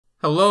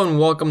Hello and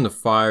welcome to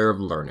Fire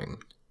of Learning.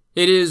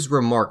 It is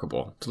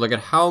remarkable to look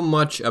at how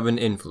much of an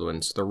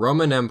influence the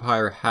Roman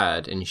Empire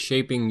had in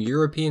shaping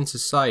European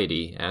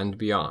society and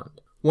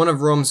beyond. One of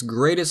Rome's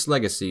greatest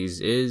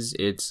legacies is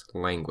its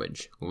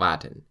language,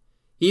 Latin.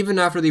 Even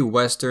after the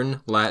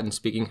Western,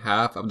 Latin-speaking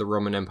half of the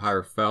Roman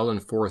Empire fell in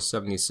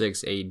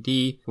 476 AD,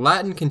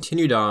 Latin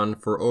continued on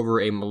for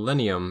over a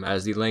millennium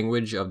as the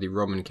language of the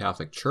Roman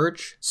Catholic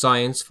Church,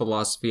 science,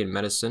 philosophy, and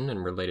medicine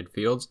and related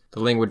fields, the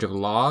language of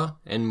law,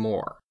 and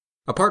more.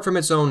 Apart from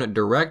its own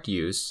direct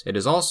use, it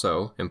is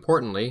also,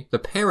 importantly, the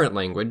parent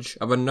language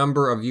of a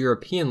number of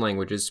European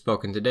languages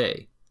spoken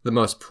today. The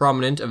most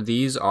prominent of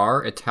these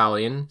are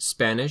Italian,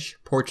 Spanish,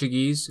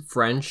 Portuguese,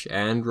 French,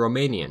 and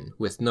Romanian,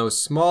 with no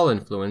small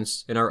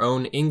influence in our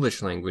own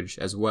English language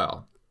as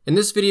well. In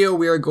this video,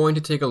 we are going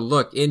to take a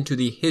look into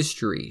the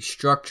history,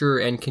 structure,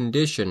 and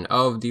condition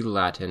of the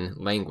Latin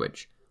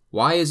language.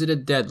 Why is it a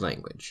dead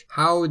language?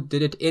 How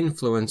did it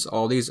influence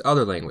all these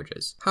other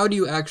languages? How do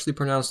you actually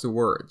pronounce the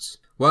words?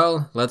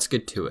 Well, let's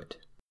get to it.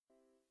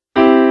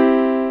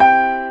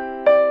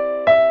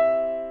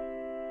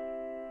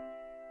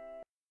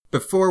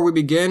 Before we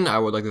begin, I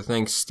would like to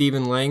thank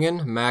Stephen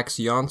Langen, Max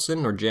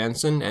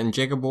Janssen and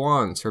Jacob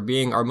Wands for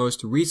being our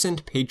most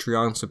recent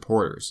Patreon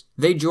supporters.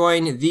 They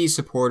join these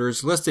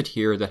supporters listed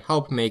here that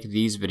help make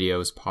these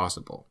videos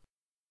possible.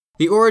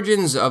 The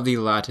origins of the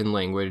Latin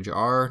language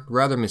are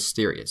rather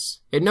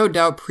mysterious. It no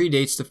doubt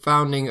predates the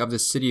founding of the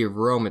city of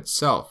Rome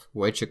itself,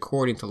 which,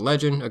 according to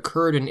legend,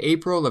 occurred in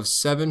April of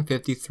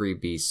 753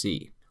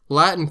 BC.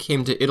 Latin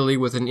came to Italy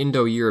with an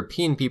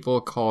Indo-European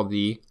people called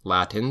the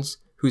Latins,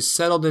 who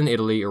settled in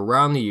Italy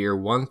around the year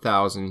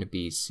 1000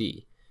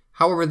 BC.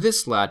 However,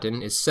 this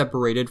Latin is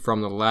separated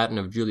from the Latin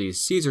of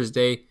Julius Caesar's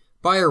day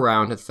by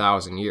around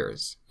 1,000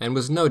 years, and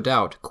was no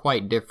doubt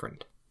quite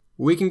different.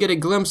 We can get a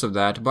glimpse of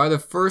that by the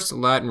first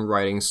Latin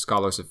writings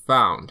scholars have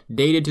found,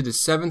 dated to the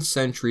 7th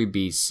century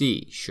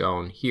BC,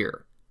 shown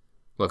here.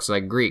 Looks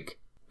like Greek.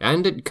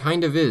 And it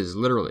kind of is,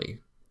 literally.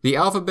 The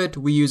alphabet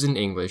we use in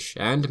English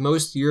and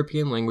most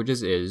European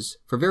languages is,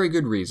 for very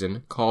good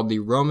reason, called the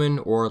Roman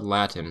or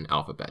Latin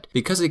alphabet,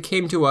 because it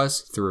came to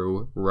us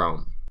through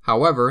Rome.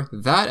 However,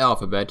 that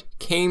alphabet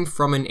came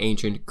from an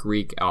ancient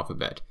Greek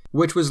alphabet,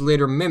 which was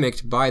later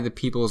mimicked by the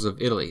peoples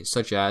of Italy,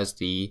 such as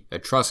the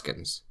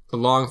Etruscans, the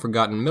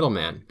long-forgotten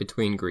middleman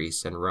between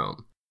Greece and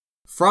Rome.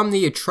 From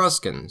the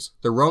Etruscans,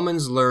 the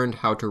Romans learned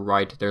how to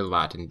write their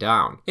Latin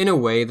down, in a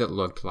way that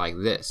looked like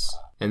this,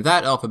 and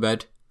that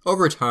alphabet,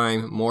 over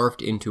time,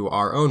 morphed into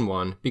our own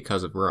one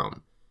because of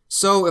Rome.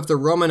 So if the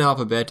Roman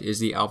alphabet is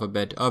the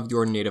alphabet of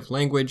your native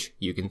language,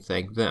 you can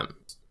thank them.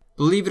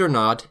 Believe it or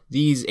not,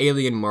 these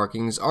alien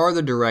markings are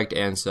the direct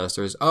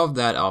ancestors of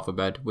that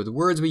alphabet with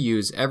words we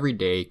use every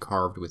day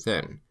carved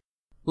within.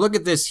 Look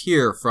at this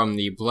here from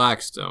the Black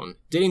Stone,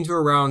 dating to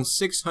around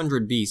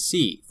 600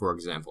 BC, for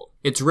example.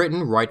 It's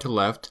written right to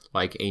left,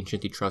 like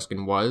ancient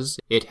Etruscan was.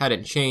 It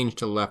hadn't changed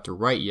to left to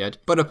right yet,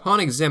 but upon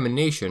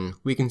examination,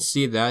 we can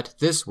see that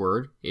this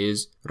word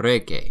is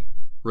rege,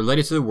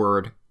 related to the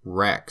word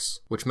rex,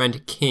 which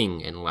meant king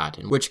in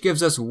Latin, which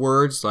gives us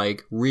words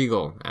like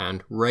regal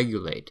and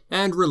regulate,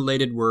 and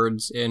related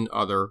words in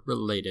other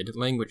related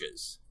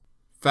languages.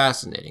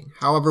 Fascinating.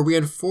 However, we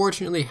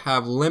unfortunately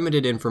have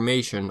limited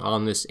information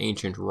on this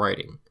ancient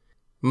writing.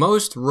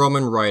 Most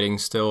Roman writing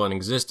still in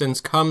existence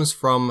comes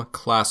from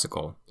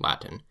classical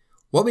Latin.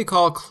 What we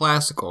call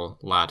classical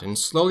Latin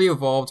slowly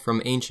evolved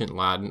from ancient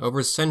Latin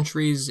over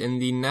centuries in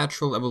the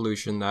natural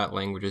evolution that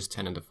languages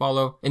tended to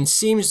follow, and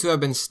seems to have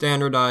been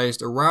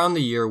standardized around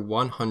the year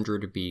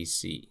 100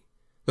 BC.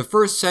 The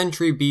 1st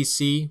century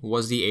BC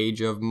was the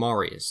age of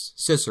Marius,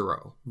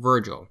 Cicero,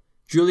 Virgil,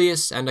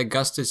 Julius and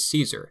Augustus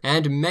Caesar,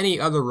 and many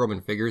other Roman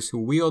figures who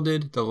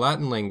wielded the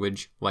Latin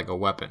language like a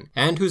weapon,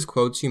 and whose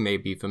quotes you may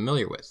be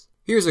familiar with.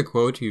 Here's a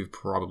quote you've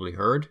probably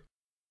heard.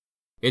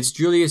 It's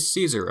Julius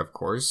Caesar, of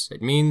course.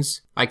 It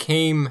means, I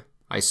came,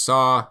 I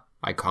saw,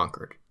 I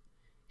conquered.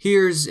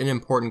 Here's an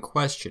important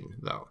question,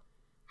 though.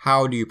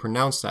 How do you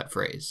pronounce that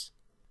phrase?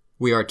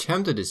 We are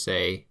tempted to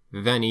say,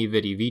 veni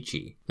vidi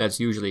vici.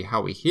 That's usually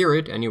how we hear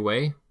it,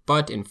 anyway.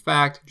 But in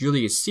fact,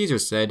 Julius Caesar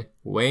said,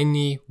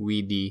 veni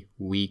vidi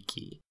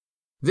vici.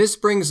 This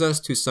brings us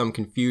to some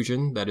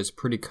confusion that is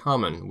pretty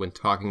common when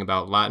talking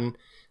about Latin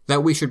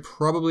that we should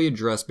probably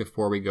address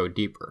before we go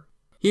deeper.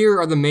 Here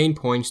are the main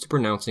points to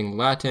pronouncing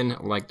Latin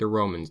like the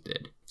Romans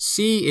did.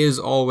 C is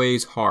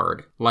always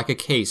hard, like a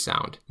K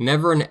sound,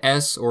 never an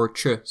S or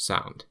ch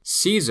sound.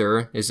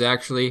 Caesar is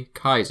actually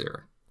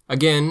Kaiser.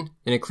 Again,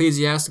 in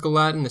ecclesiastical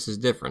Latin, this is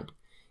different.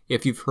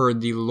 If you've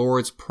heard the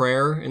Lord's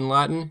Prayer in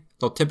Latin,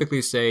 they'll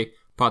typically say,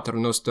 Pater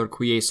noster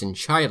qui es in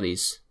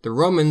caelis. The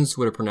Romans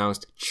would have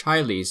pronounced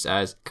caelis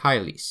as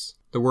kailis.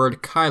 The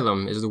word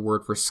caelum is the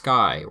word for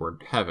sky or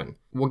heaven.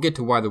 We'll get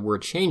to why the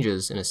word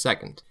changes in a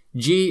second.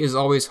 G is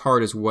always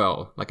hard as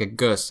well, like a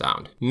G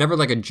sound, never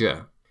like a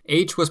J.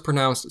 H was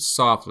pronounced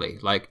softly,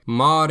 like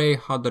mare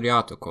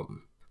hadriaticum,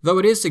 though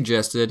it is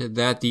suggested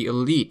that the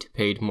elite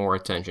paid more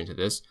attention to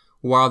this,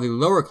 while the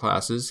lower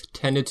classes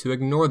tended to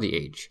ignore the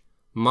H.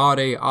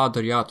 Mare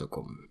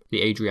Adriaticum.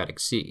 the Adriatic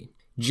Sea.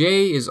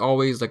 J is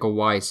always like a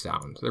Y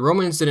sound. The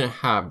Romans didn't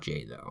have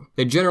J though.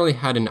 They generally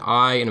had an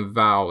I and a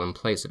vowel in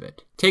place of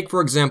it. Take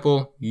for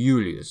example,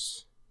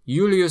 Julius.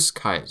 Julius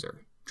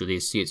Caesar.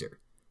 Julius Caesar.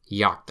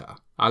 Jacta.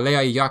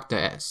 Alea jacta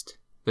est.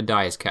 The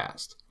die is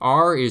cast.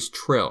 R is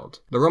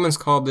trilled. The Romans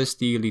called this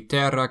the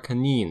littera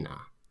canina,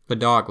 the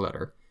dog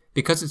letter,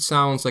 because it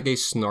sounds like a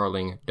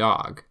snarling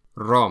dog.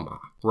 Roma.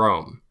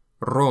 Rome.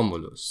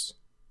 Romulus.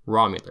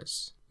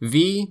 Romulus.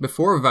 V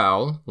before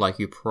vowel, like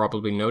you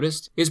probably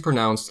noticed, is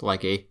pronounced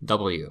like a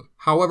W.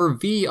 However,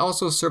 V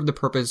also served the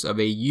purpose of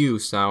a U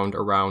sound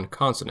around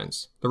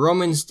consonants. The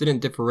Romans didn't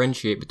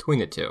differentiate between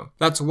the two.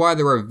 That's why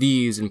there are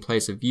V's in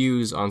place of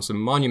U's on some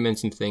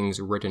monuments and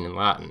things written in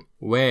Latin.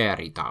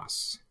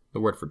 Veritas, the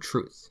word for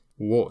truth.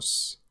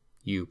 Vos,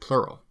 U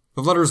plural.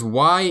 The letters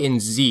Y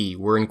and Z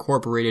were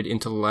incorporated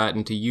into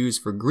Latin to use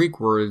for Greek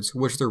words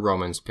which the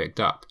Romans picked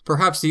up.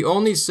 Perhaps the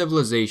only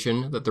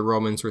civilization that the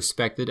Romans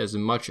respected as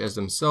much as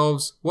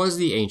themselves was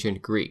the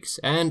ancient Greeks,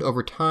 and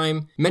over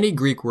time, many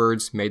Greek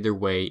words made their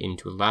way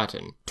into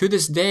Latin. To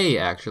this day,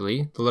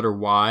 actually, the letter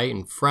Y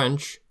in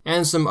French,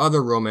 and some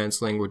other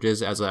Romance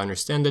languages as I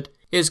understand it,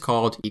 is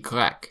called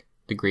Y,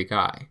 the Greek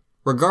I.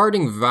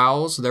 Regarding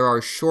vowels, there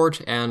are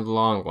short and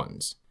long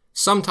ones.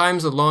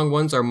 Sometimes the long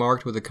ones are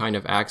marked with a kind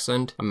of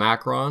accent, a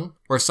macron,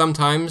 or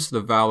sometimes the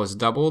vowel is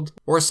doubled,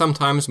 or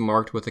sometimes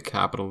marked with a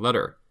capital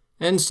letter,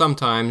 and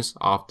sometimes,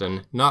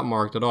 often, not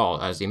marked at all,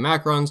 as the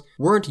macrons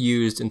weren't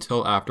used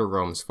until after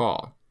Rome's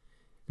fall.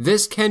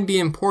 This can be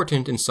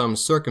important in some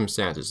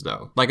circumstances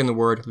though, like in the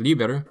word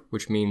liber,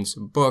 which means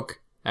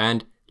book,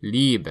 and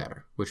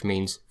liber, which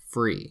means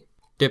free.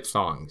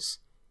 Diphthongs.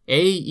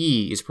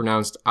 AE is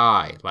pronounced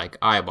I, like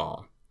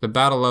eyeball. The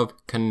Battle of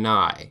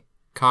Cannae.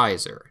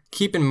 Kaiser.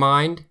 Keep in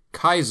mind,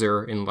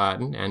 Kaiser in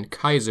Latin and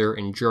Kaiser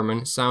in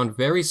German sound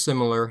very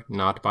similar,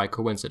 not by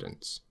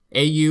coincidence.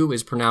 AU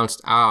is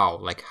pronounced au,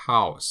 like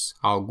house,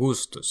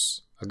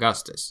 Augustus,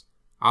 Augustus,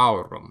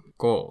 aurum,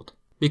 gold.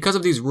 Because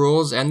of these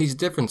rules and these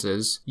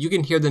differences, you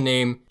can hear the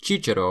name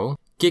Cicero,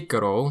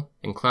 Cicero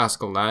in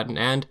classical Latin,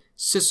 and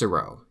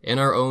Cicero in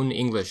our own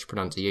English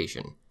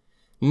pronunciation.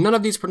 None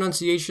of these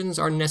pronunciations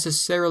are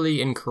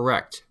necessarily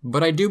incorrect,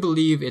 but I do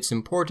believe it's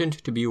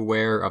important to be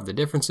aware of the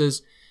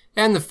differences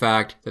and the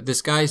fact that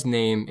this guy's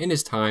name in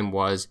his time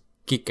was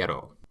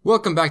Cicero. We'll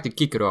come back to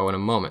Cicero in a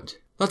moment.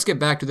 Let's get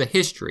back to the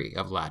history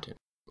of Latin.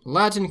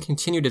 Latin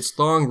continued its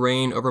long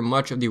reign over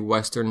much of the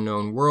Western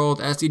known world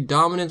as the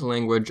dominant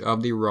language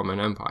of the Roman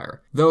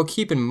Empire. Though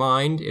keep in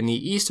mind, in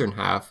the eastern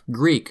half,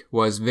 Greek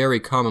was very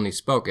commonly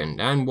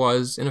spoken and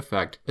was, in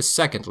effect, a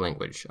second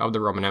language of the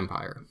Roman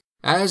Empire.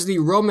 As the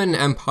Roman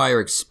Empire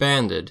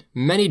expanded,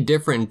 many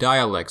different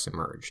dialects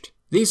emerged.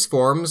 These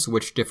forms,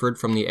 which differed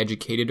from the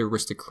educated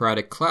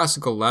aristocratic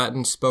classical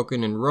Latin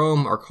spoken in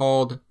Rome, are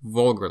called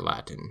Vulgar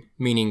Latin,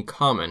 meaning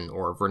common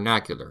or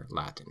vernacular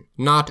Latin,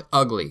 not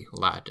ugly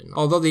Latin,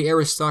 although the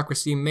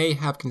aristocracy may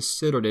have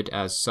considered it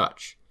as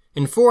such.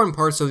 In foreign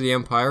parts of the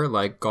empire,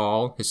 like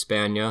Gaul,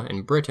 Hispania,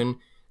 and Britain,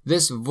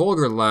 this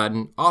Vulgar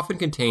Latin often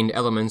contained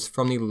elements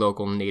from the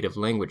local native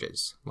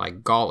languages,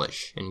 like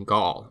Gaulish in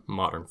Gaul,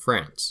 modern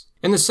France.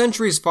 In the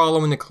centuries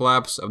following the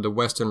collapse of the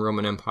Western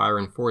Roman Empire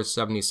in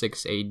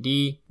 476 AD,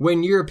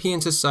 when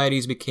European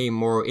societies became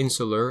more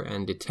insular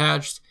and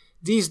detached,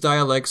 these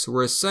dialects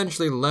were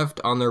essentially left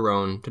on their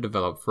own to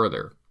develop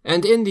further.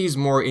 And in these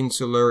more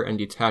insular and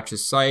detached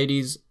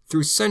societies,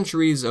 through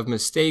centuries of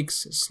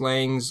mistakes,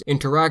 slangs,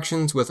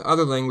 interactions with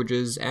other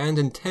languages, and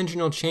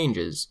intentional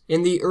changes,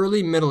 in the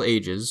early Middle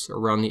Ages,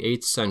 around the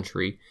 8th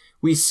century,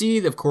 we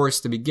see, of course,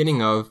 the beginning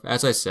of,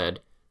 as I said,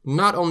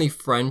 not only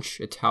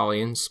French,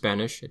 Italian,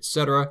 Spanish,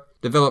 etc.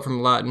 developed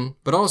from Latin,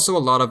 but also a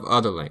lot of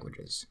other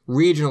languages.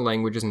 Regional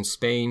languages in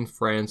Spain,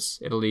 France,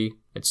 Italy,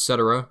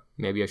 etc.,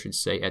 maybe I should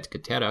say et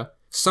cetera,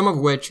 some of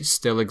which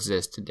still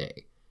exist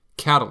today.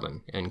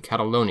 Catalan in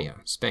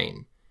Catalonia,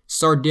 Spain.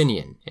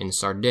 Sardinian in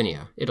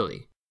Sardinia,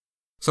 Italy.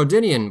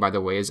 Sardinian, by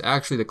the way, is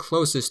actually the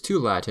closest to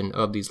Latin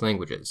of these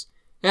languages,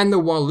 and the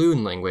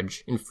Walloon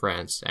language in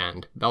France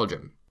and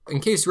Belgium. In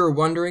case you were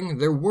wondering,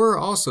 there were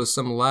also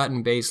some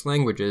Latin-based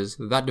languages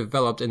that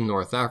developed in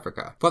North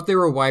Africa, but they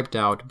were wiped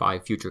out by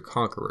future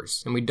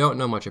conquerors, and we don't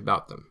know much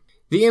about them.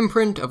 The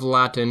imprint of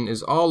Latin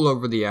is all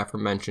over the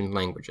aforementioned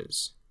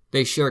languages.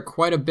 They share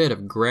quite a bit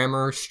of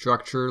grammar,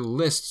 structure,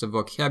 lists of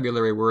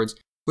vocabulary words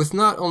with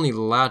not only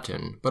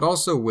Latin, but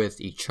also with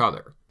each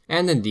other.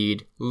 And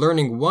indeed,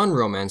 learning one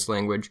Romance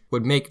language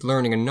would make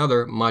learning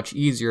another much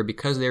easier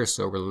because they are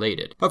so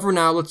related. But for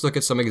now, let's look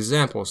at some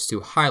examples to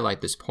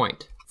highlight this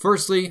point.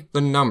 Firstly,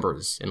 the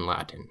numbers in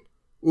Latin.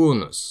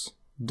 Unus,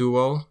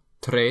 duo,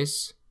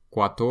 tres,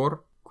 quator,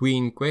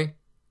 quinque,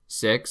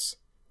 sex,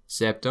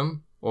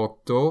 septem,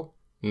 octo,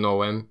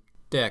 novem,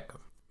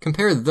 decem.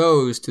 Compare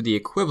those to the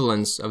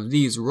equivalents of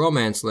these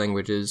Romance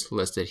languages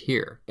listed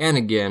here. And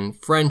again,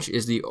 French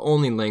is the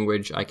only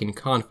language I can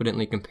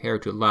confidently compare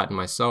to Latin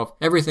myself.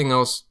 Everything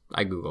else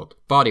I googled.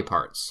 Body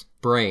parts.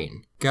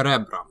 Brain.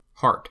 Cerebrum.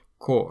 Heart.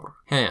 Cor.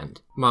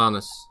 Hand.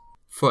 Manus.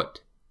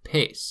 Foot.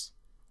 Pace.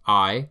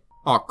 Eye.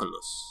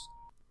 Oculus.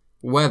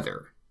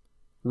 Weather.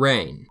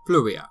 Rain,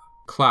 pluvia.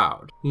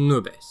 Cloud,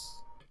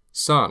 nubes.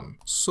 Sun,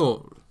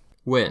 sol.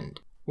 Wind,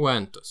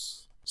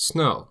 ventus.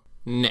 Snow,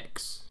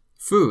 nix.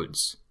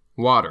 Foods,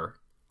 water,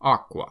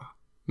 aqua.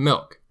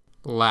 Milk,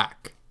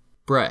 lac.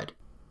 Bread,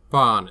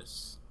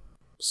 panis.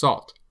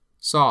 Salt,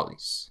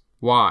 salis.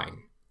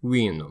 Wine,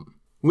 vinum.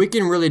 We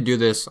can really do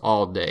this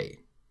all day.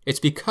 It's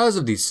because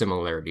of these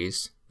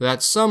similarities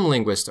that some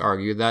linguists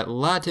argue that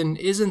Latin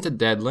isn't a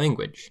dead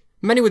language.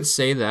 Many would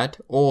say that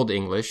Old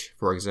English,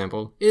 for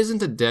example,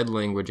 isn't a dead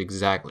language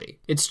exactly.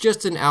 It's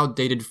just an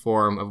outdated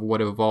form of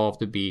what evolved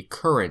to be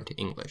current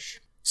English.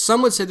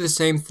 Some would say the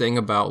same thing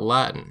about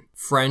Latin.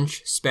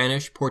 French,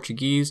 Spanish,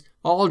 Portuguese,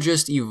 all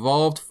just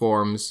evolved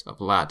forms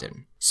of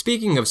Latin.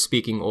 Speaking of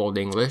speaking Old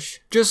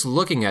English, just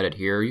looking at it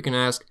here, you can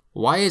ask,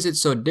 why is it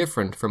so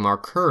different from our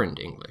current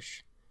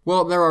English?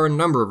 Well, there are a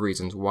number of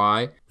reasons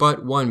why,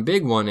 but one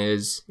big one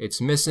is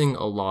it's missing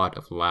a lot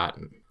of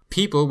Latin.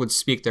 People would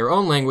speak their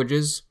own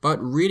languages,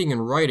 but reading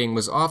and writing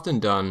was often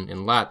done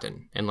in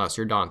Latin, unless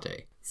you're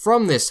Dante.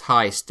 From this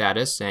high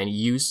status and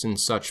use in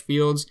such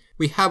fields,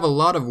 we have a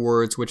lot of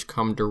words which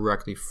come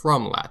directly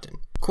from Latin.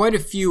 Quite a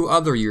few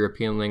other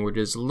European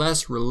languages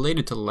less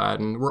related to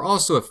Latin were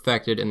also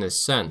affected in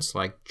this sense,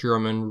 like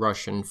German,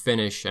 Russian,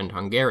 Finnish, and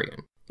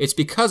Hungarian. It's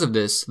because of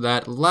this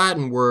that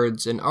Latin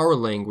words in our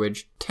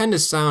language tend to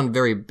sound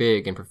very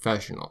big and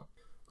professional.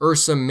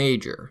 Ursa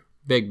Major,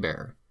 Big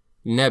Bear.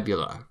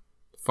 Nebula,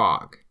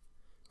 fog.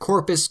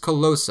 Corpus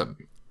callosum,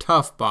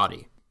 tough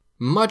body.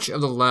 Much of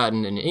the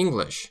Latin in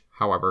English,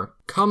 however,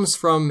 comes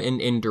from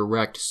an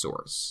indirect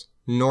source,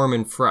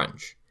 Norman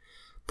French.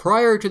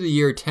 Prior to the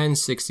year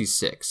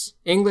 1066,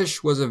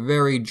 English was a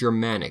very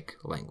Germanic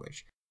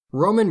language.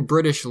 Roman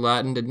British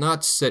Latin did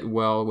not sit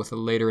well with the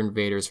later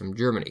invaders from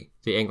Germany,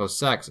 the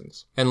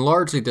Anglo-Saxons, and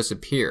largely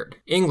disappeared.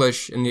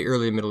 English in the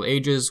early Middle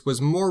Ages was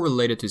more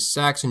related to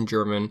Saxon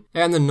German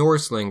and the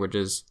Norse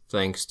languages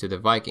thanks to the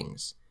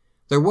Vikings.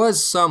 There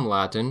was some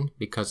Latin,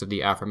 because of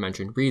the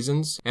aforementioned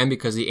reasons, and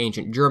because the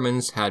ancient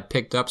Germans had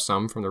picked up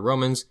some from the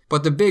Romans,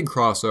 but the big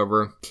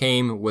crossover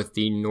came with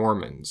the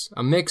Normans,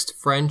 a mixed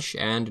French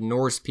and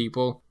Norse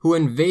people who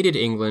invaded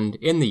England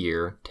in the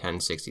year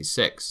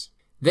 1066.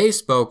 They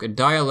spoke a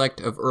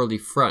dialect of early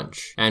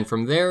French, and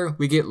from there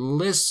we get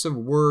lists of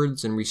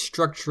words and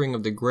restructuring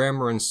of the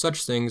grammar and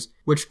such things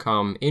which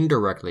come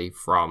indirectly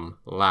from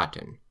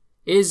Latin.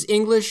 Is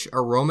English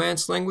a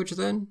Romance language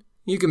then?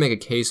 You can make a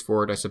case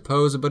for it, I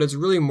suppose, but it's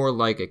really more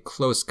like a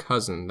close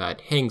cousin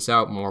that hangs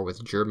out more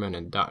with German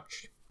and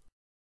Dutch.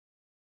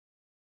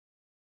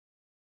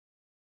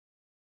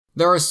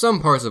 There are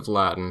some parts of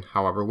Latin,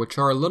 however, which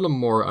are a little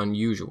more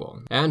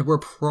unusual, and were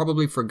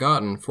probably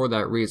forgotten for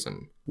that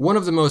reason. One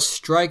of the most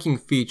striking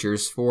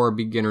features for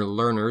beginner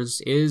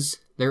learners is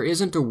there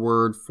isn't a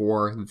word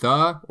for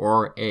the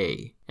or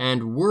a,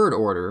 and word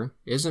order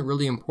isn't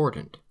really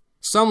important.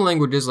 Some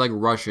languages like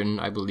Russian,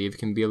 I believe,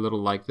 can be a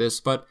little like this,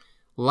 but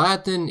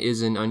Latin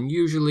is an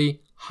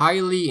unusually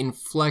highly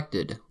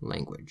inflected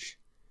language.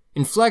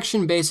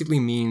 Inflection basically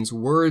means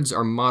words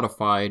are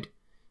modified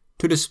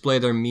to display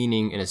their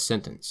meaning in a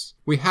sentence.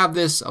 We have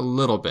this a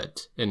little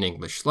bit in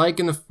English, like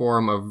in the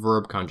form of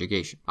verb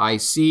conjugation. I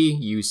see,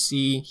 you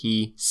see,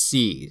 he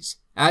sees.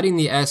 Adding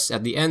the s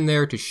at the end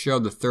there to show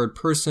the third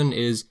person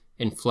is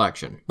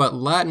inflection, but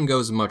Latin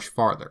goes much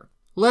farther.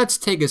 Let's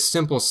take a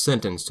simple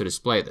sentence to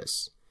display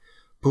this.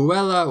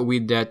 Puella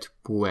videt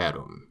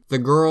puerum. The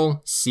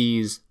girl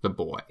sees the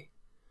boy.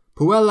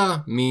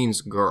 Puella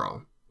means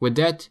girl.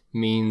 Videt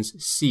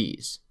means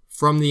sees,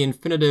 from the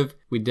infinitive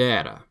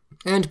videre.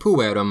 And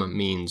puerum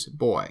means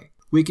boy.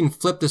 We can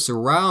flip this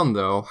around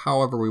though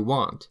however we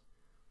want.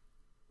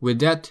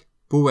 Videt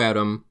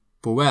puerum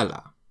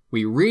puella.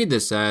 We read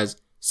this as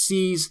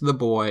sees the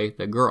boy,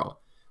 the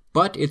girl.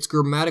 But it's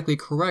grammatically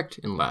correct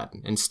in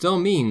Latin and still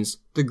means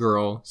the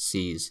girl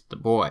sees the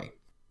boy.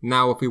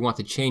 Now if we want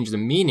to change the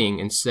meaning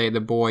and say the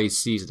boy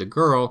sees the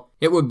girl,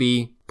 it would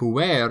be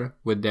puer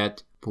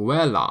videt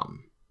puellam.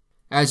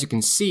 As you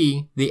can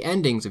see, the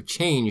endings have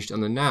changed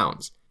on the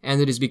nouns,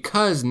 and it is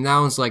because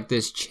nouns like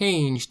this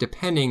change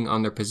depending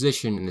on their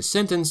position in the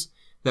sentence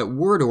that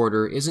word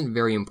order isn't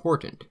very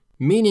important.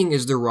 Meaning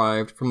is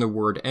derived from the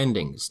word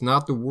endings,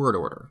 not the word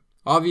order.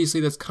 Obviously,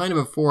 that's kind of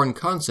a foreign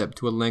concept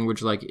to a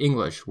language like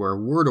English, where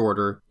word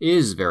order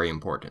is very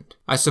important.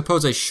 I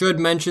suppose I should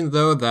mention,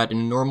 though, that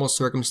in normal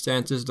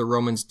circumstances, the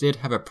Romans did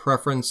have a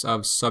preference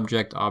of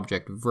subject,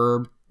 object,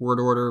 verb word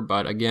order,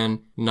 but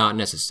again, not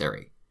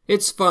necessary.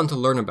 It's fun to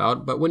learn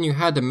about, but when you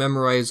had to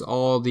memorize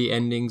all the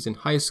endings in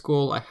high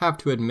school, I have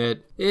to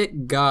admit,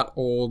 it got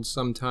old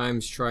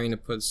sometimes trying to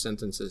put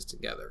sentences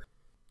together.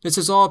 This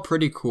is all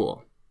pretty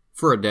cool,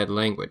 for a dead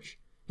language.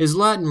 Is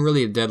Latin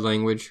really a dead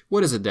language?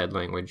 What is a dead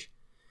language?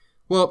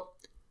 Well,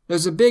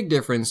 there's a big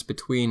difference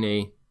between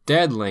a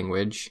dead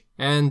language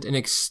and an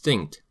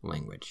extinct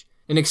language.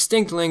 An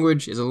extinct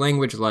language is a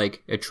language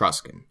like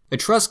Etruscan.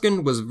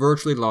 Etruscan was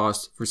virtually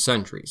lost for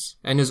centuries,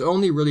 and is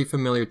only really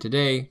familiar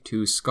today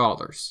to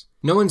scholars.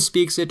 No one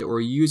speaks it or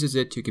uses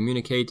it to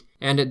communicate,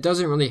 and it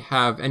doesn't really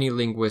have any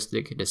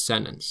linguistic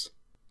descendants.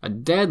 A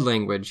dead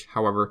language,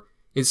 however,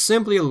 is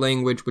simply a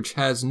language which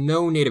has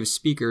no native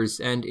speakers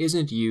and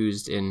isn't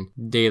used in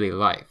daily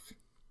life.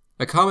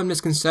 A common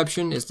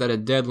misconception is that a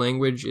dead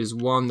language is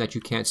one that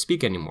you can't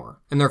speak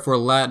anymore, and therefore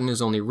Latin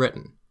is only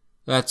written.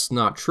 That's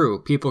not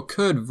true. People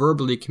could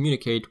verbally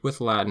communicate with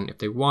Latin if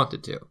they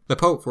wanted to. The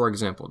Pope, for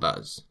example,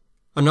 does.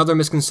 Another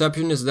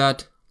misconception is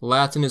that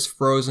Latin is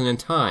frozen in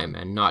time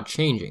and not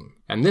changing,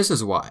 and this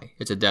is why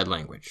it's a dead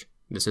language.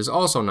 This is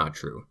also not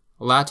true.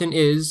 Latin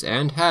is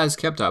and has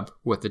kept up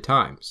with the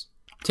times.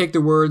 Take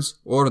the words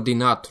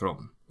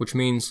ordinatrum, which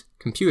means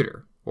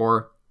computer,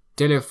 or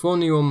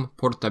telephonium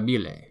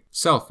portabile,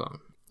 cell phone.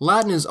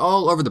 Latin is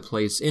all over the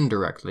place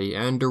indirectly,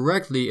 and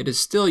directly it is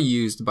still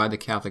used by the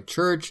Catholic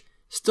Church,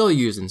 still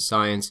used in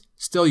science,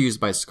 still used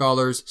by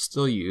scholars,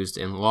 still used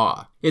in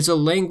law. It's a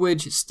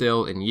language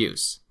still in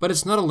use, but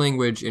it's not a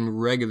language in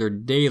regular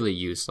daily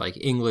use like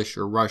English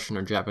or Russian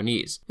or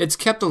Japanese. It's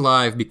kept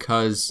alive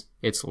because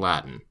it's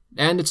Latin,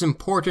 and it's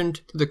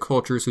important to the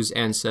cultures whose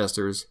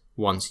ancestors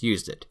once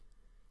used it.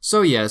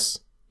 So yes,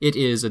 it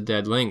is a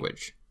dead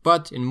language,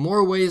 but in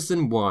more ways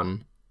than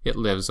one, it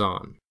lives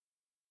on.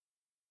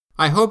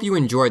 I hope you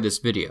enjoyed this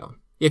video.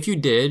 If you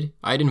did,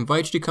 I'd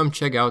invite you to come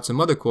check out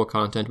some other cool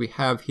content we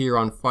have here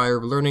on Fire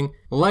of Learning,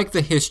 like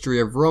the History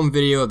of Rome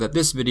video that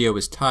this video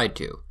is tied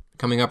to.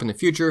 Coming up in the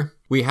future,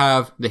 we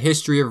have the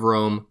History of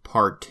Rome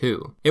Part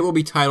 2. It will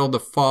be titled The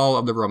Fall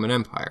of the Roman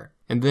Empire.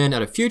 And then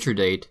at a future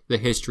date, the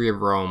History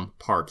of Rome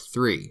Part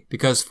 3,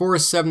 because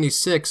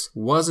 476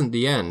 wasn't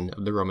the end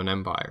of the Roman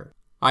Empire.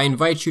 I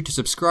invite you to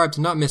subscribe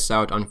to not miss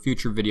out on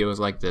future videos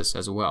like this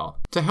as well.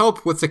 To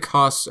help with the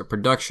costs of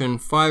production,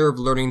 Fire of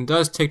Learning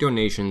does take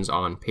donations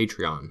on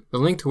Patreon, the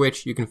link to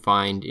which you can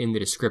find in the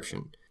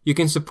description. You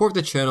can support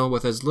the channel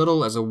with as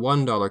little as a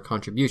 $1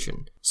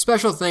 contribution.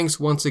 Special thanks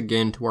once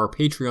again to our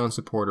Patreon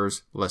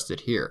supporters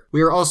listed here.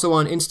 We are also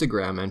on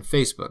Instagram and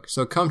Facebook,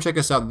 so come check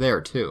us out there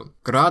too.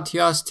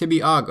 Gratias tibi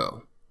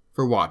ago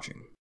for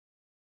watching.